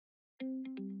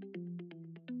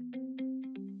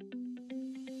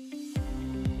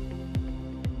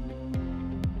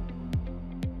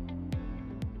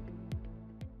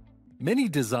Many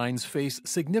designs face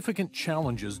significant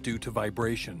challenges due to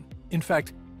vibration. In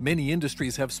fact, many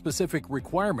industries have specific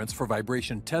requirements for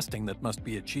vibration testing that must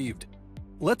be achieved.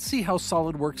 Let's see how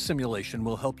SOLIDWORKS Simulation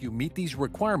will help you meet these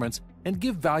requirements and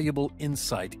give valuable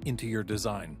insight into your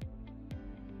design.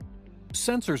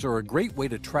 Sensors are a great way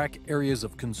to track areas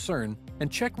of concern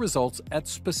and check results at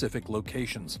specific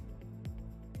locations.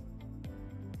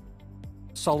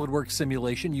 SOLIDWORKS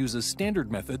Simulation uses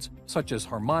standard methods such as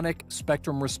harmonic,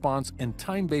 spectrum response, and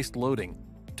time-based loading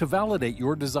to validate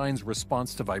your design's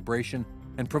response to vibration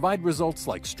and provide results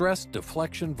like stress,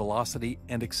 deflection, velocity,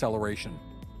 and acceleration.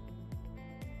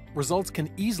 Results can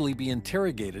easily be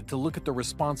interrogated to look at the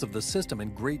response of the system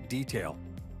in great detail.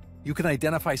 You can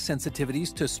identify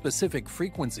sensitivities to specific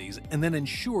frequencies and then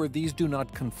ensure these do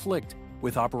not conflict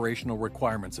with operational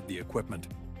requirements of the equipment.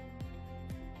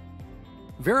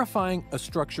 Verifying a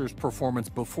structure's performance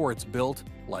before it's built,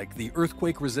 like the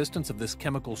earthquake resistance of this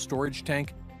chemical storage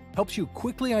tank, helps you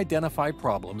quickly identify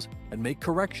problems and make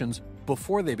corrections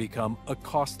before they become a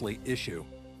costly issue.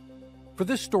 For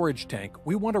this storage tank,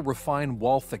 we want to refine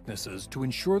wall thicknesses to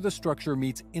ensure the structure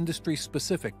meets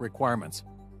industry-specific requirements.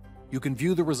 You can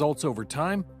view the results over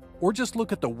time, or just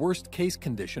look at the worst-case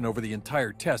condition over the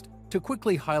entire test to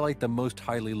quickly highlight the most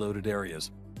highly loaded areas.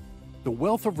 The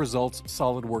wealth of results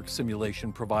SOLIDWORKS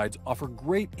Simulation provides offer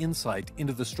great insight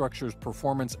into the structure's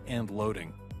performance and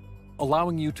loading,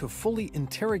 allowing you to fully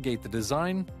interrogate the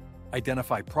design,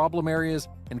 identify problem areas,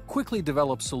 and quickly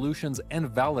develop solutions and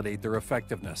validate their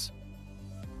effectiveness.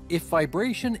 If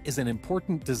vibration is an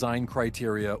important design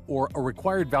criteria or a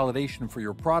required validation for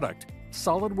your product,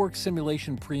 SOLIDWORKS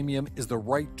Simulation Premium is the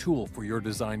right tool for your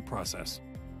design process.